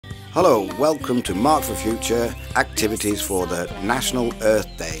Hello, welcome to Mark for Future activities for the National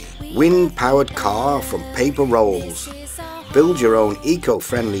Earth Day. Wind-powered car from Paper Rolls. Build your own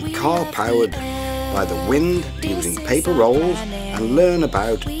eco-friendly car powered by the wind using paper rolls and learn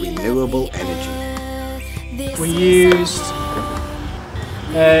about renewable energy. We used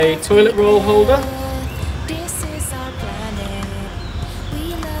a toilet roll holder,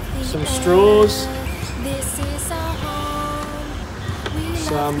 some straws,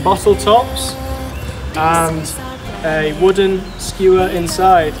 some bottle tops and a wooden skewer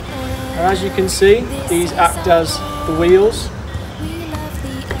inside. And as you can see, these act as the wheels.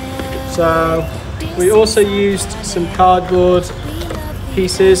 So we also used some cardboard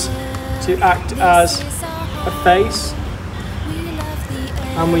pieces to act as a face,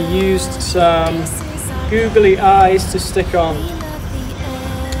 and we used some googly eyes to stick on,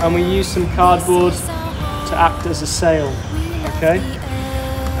 and we used some cardboard to act as a sail. Okay,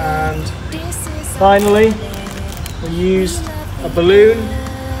 and finally we used a balloon.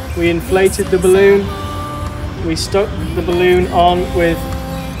 We inflated the balloon, we stuck the balloon on with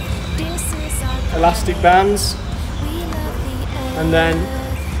elastic bands, and then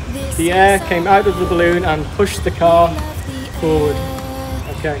the air came out of the balloon and pushed the car forward.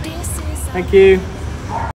 Okay, thank you.